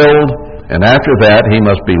fulfilled. And after that, he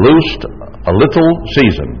must be loosed a little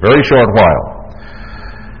season, very short while.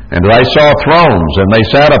 And I saw thrones, and they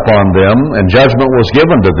sat upon them, and judgment was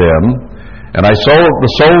given to them. And I saw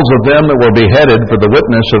the souls of them that were beheaded for the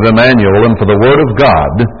witness of Emmanuel and for the word of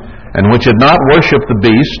God, and which had not worshipped the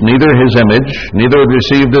beast, neither his image, neither had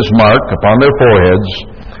received his mark upon their foreheads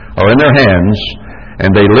or in their hands.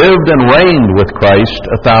 And they lived and reigned with Christ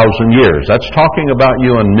 1,000 years. That's talking about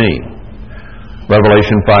you and me.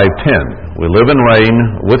 Revelation 5:10. We live and reign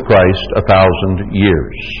with Christ 1,000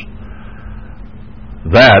 years.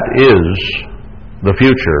 That is the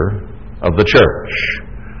future of the church.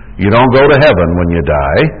 You don't go to heaven when you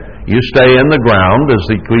die. You stay in the ground, as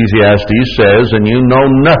the Ecclesiastes says, and you know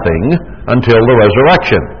nothing until the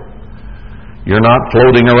resurrection. You're not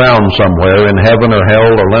floating around somewhere in heaven or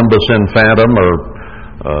hell or limbus infantum or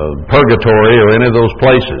purgatory or any of those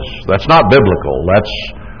places. That's not biblical. That's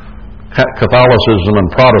Catholicism and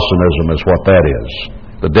Protestantism is what that is.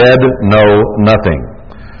 The dead know nothing.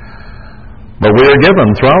 But we are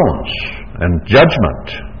given thrones and judgment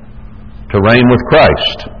to reign with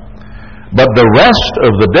Christ. But the rest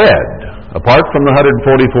of the dead, apart from the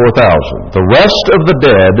 144,000, the rest of the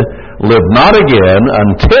dead live not again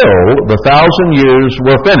until the 1,000 years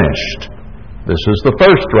were finished. This is the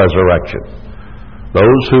first resurrection.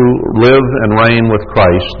 Those who live and reign with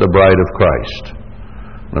Christ, the bride of Christ.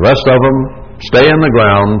 The rest of them stay in the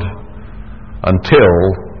ground until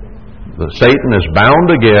Satan is bound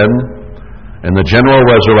again and the general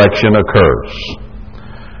resurrection occurs.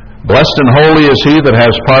 Blessed and holy is he that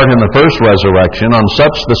has part in the first resurrection. On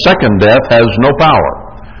such the second death has no power.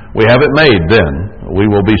 We have it made then. We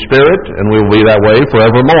will be spirit, and we will be that way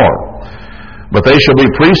forevermore. But they shall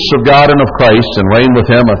be priests of God and of Christ, and reign with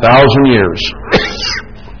him 1,000 years.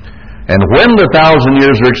 And when the 1,000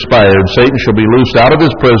 years are expired, Satan shall be loosed out of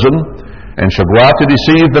his prison, and shall go out to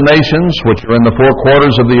deceive the nations which are in the four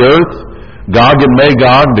quarters of the earth, Gog and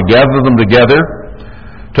Magog, to gather them together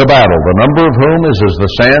to battle, the number of whom is as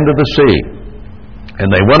the sand of the sea. And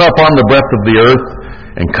they went up on the breadth of the earth,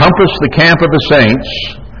 and compassed the camp of the saints,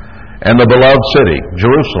 and the beloved city,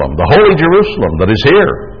 Jerusalem, the holy Jerusalem that is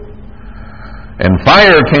here. And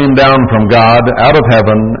fire came down from God out of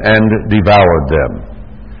heaven, and devoured them.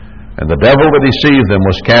 And the devil that deceived them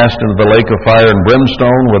was cast into the lake of fire and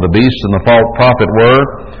brimstone, where the beast and the false prophet were,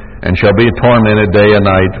 and shall be tormented day and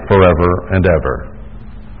night forever and ever.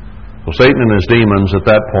 So Satan and his demons at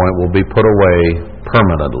that point will be put away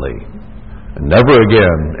permanently and never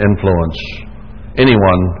again influence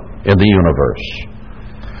anyone in the universe.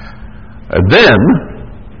 And then,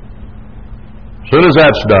 as soon as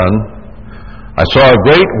that's done, I saw a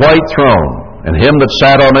great white throne, and him that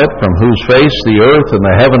sat on it, from whose face the earth and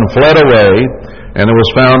the heaven fled away, and there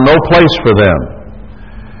was found no place for them.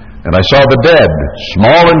 And I saw the dead,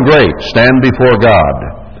 small and great, stand before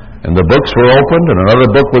God. And the books were opened, and another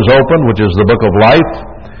book was opened, which is the book of life.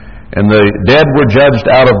 And the dead were judged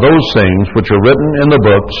out of those things which are written in the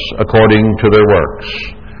books according to their works.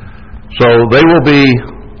 So they will be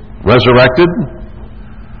resurrected,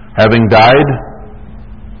 having died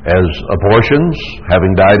as abortions,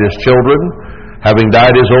 having died as children, having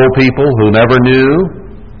died as old people who never knew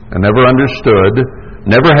and never understood,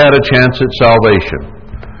 never had a chance at salvation.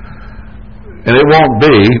 And it won't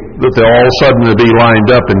be that they'll all suddenly be lined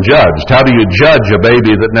up and judged. How do you judge a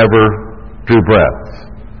baby that never drew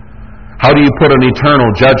breath? How do you put an eternal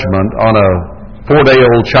judgment on a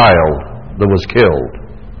 4-day-old child that was killed?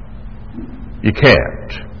 You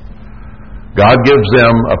can't. God gives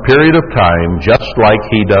them a period of time just like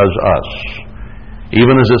He does us.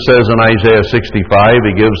 Even as it says in Isaiah 65,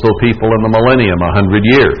 He gives the people in the millennium 100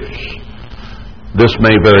 years. This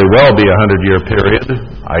may very well be a 100-year period.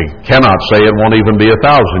 I cannot say it won't even be a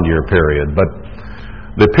 1,000-year period. But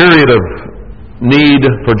the period of need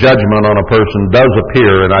for judgment on a person does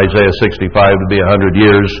appear in Isaiah 65 to be 100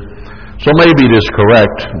 years. So maybe it is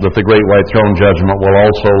correct that the Great White Throne Judgment will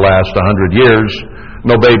also last 100 years.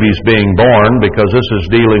 No babies being born, because this is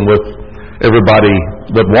dealing with everybody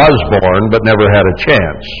that was born but never had a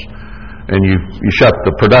chance. And you shut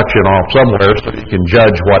the production off somewhere so you can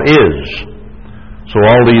judge what is. So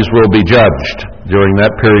all these will be judged during that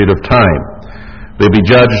period of time. They'll be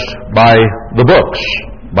judged by the books,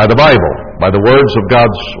 by the Bible, by the words of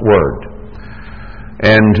God's Word.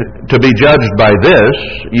 And to be judged by this,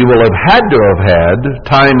 you will have had to have had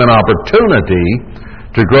time and opportunity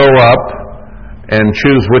to grow up and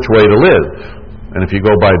choose which way to live. And if you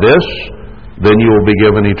go by this, then you will be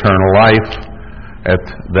given eternal life at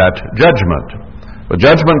that judgment. But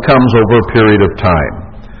judgment comes over a period of time.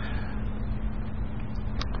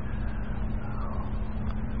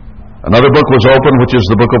 Another book was opened, which is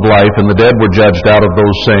the book of life, and the dead were judged out of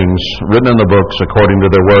those things written in the books according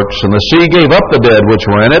to their works. And the sea gave up the dead which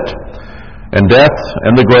were in it, and death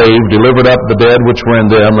and the grave delivered up the dead which were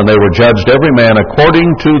in them, and they were judged every man according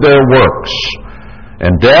to their works.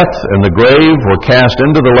 And death and the grave were cast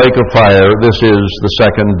into the lake of fire. This is the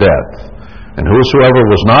second death. And whosoever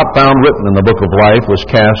was not found written in the book of life was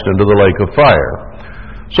cast into the lake of fire.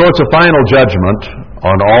 So it's a final judgment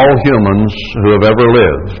on all humans who have ever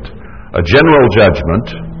lived. A general judgment.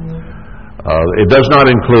 It does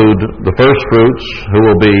not include the first fruits who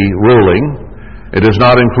will be ruling. It does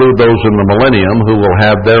not include those in the millennium who will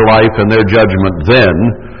have their life and their judgment then.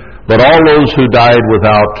 But all those who died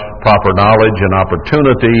without proper knowledge and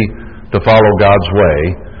opportunity to follow God's way,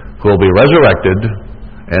 who will be resurrected,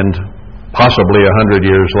 and possibly 100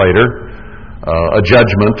 years later, a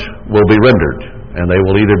judgment will be rendered. And they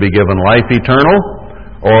will either be given life eternal,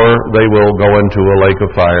 or they will go into a lake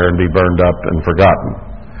of fire and be burned up and forgotten.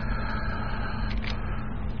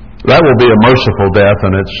 That will be a merciful death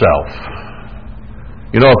in itself.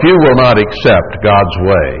 You know, if you will not accept God's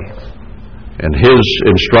way and His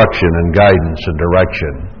instruction and guidance and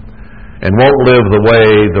direction, and won't live the way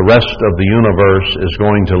the rest of the universe is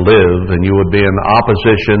going to live, and you would be in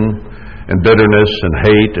opposition and bitterness and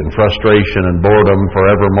hate and frustration and boredom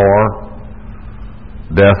forevermore,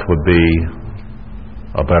 death would be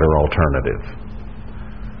a better alternative.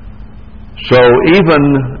 So even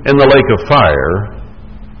in the lake of fire,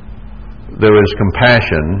 there is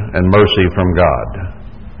compassion and mercy from God.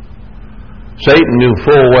 Satan knew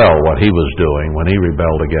full well what he was doing when he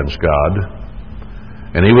rebelled against God,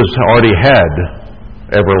 and he already had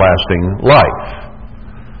everlasting life.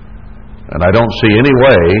 And I don't see any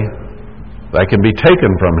way that can be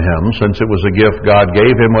taken from him, since it was a gift God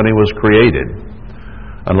gave him when he was created,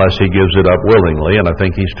 unless he gives it up willingly, and I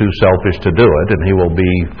think he's too selfish to do it, and he will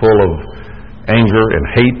be full of anger and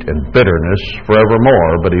hate and bitterness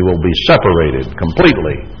forevermore, but he will be separated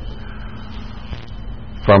completely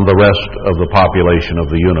from the rest of the population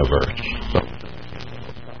of the universe.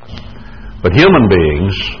 But human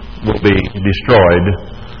beings will be destroyed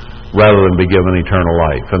rather than be given eternal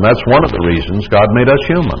life, and that's one of the reasons God made us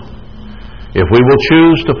human. If we will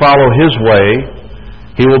choose to follow His way,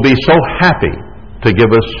 He will be so happy to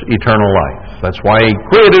give us eternal life. That's why He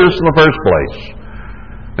created us in the first place.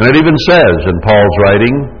 And it even says in Paul's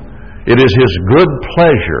writing, it is His good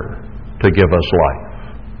pleasure to give us life.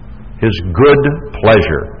 His good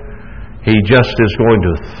pleasure. He just is going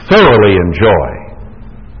to thoroughly enjoy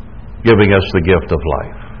giving us the gift of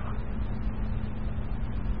life.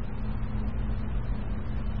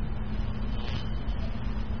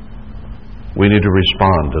 We need to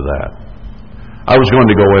respond to that. I was going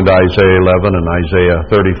to go into Isaiah 11 and Isaiah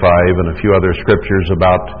 35 and a few other scriptures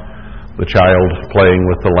about the child playing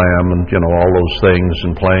with the lamb and, all those things,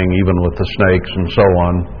 and playing even with the snakes and so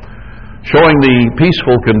on, showing the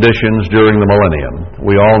peaceful conditions during the millennium.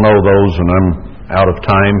 We all know those, and I'm out of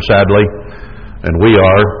time, sadly, and we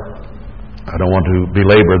are. I don't want to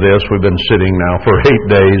belabor this. We've been sitting now for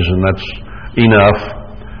 8 days, and that's enough.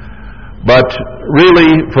 But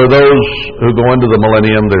really, for those who go into the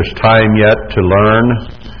millennium, there's time yet to learn.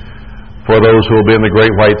 For those who will be in the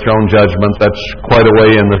great white throne judgment, that's quite a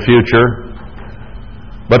way in the future.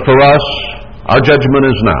 But for us, our judgment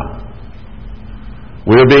is now.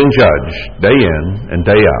 We are being judged day in and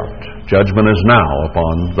day out. Judgment is now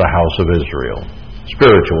upon the house of Israel,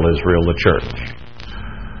 spiritual Israel, the church.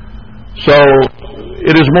 So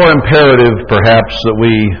it is more imperative, perhaps, that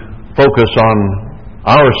we focus on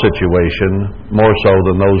our situation more so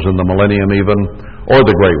than those in the millennium even, or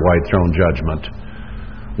the great white throne judgment.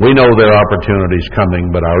 We know there are opportunities coming,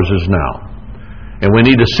 but ours is now. And we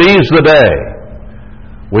need to seize the day.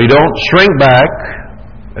 We don't shrink back,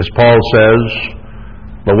 as Paul says,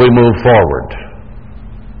 but we move forward.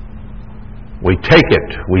 We take it.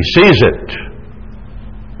 We seize it.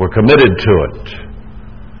 We're committed to it.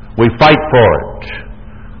 We fight for it.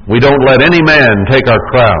 We don't let any man take our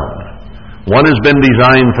crown. One has been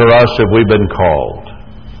designed for us if we've been called.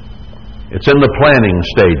 It's in the planning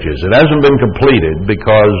stages. It hasn't been completed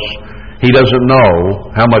because He doesn't know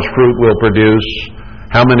how much fruit we'll produce,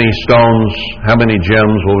 how many stones, how many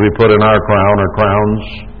gems will be put in our crown or crowns,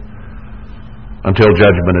 until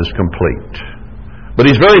judgment is complete. But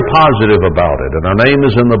He's very positive about it, and our name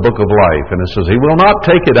is in the book of life, and it says He will not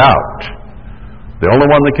take it out. The only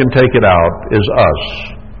one that can take it out is us,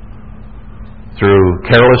 through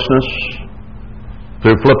carelessness,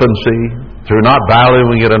 through flippancy, through not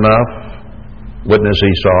valuing it enough. Witness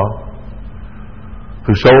Esau,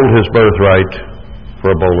 who sold his birthright for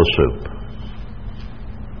a bowl of soup.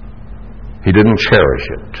 He didn't cherish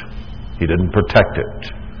it. He didn't protect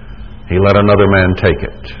it. He let another man take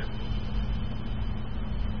it.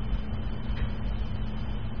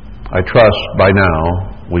 I trust by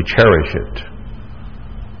now we cherish it.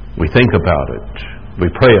 We think about it. We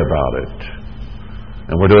pray about it.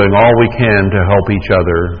 And we're doing all we can to help each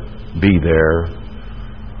other be there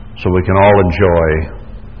so we can all enjoy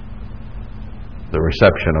the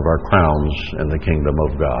reception of our crowns in the kingdom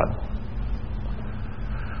of God.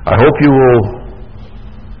 I hope you will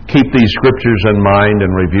keep these scriptures in mind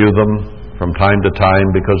and review them from time to time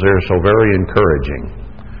because they're so very encouraging.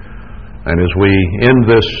 And as we end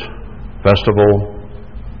this festival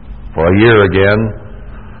for a year again,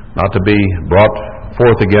 not to be brought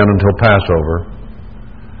forth again until Passover,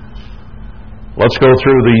 let's go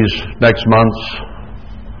through these next months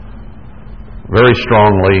very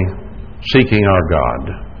strongly seeking our God.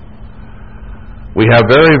 We have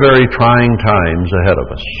very, very trying times ahead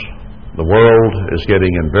of us. The world is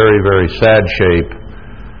getting in very, very sad shape,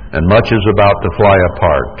 and much is about to fly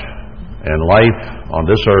apart. And life on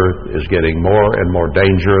this earth is getting more and more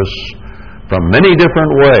dangerous from many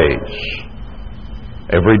different ways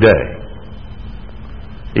every day.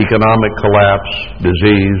 Economic collapse,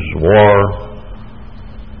 disease, war,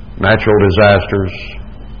 natural disasters,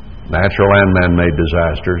 natural and man-made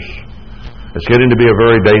disasters. It's getting to be a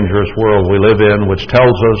very dangerous world we live in, which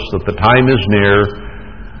tells us that the time is near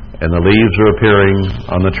and the leaves are appearing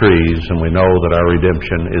on the trees, and we know that our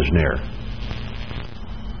redemption is near.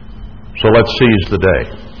 So let's seize the day,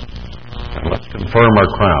 and let's confirm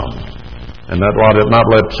our crown, and not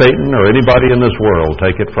let Satan or anybody in this world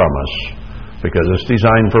take it from us, because it's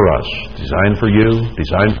designed for us, designed for you,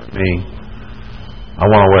 designed for me. I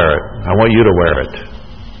want to wear it. I want you to wear it.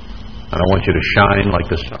 And I want you to shine like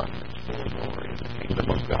the sun.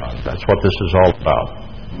 Of God. That's what this is all about.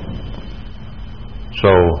 So,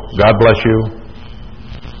 God bless you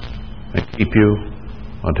and keep you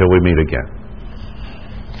until we meet again.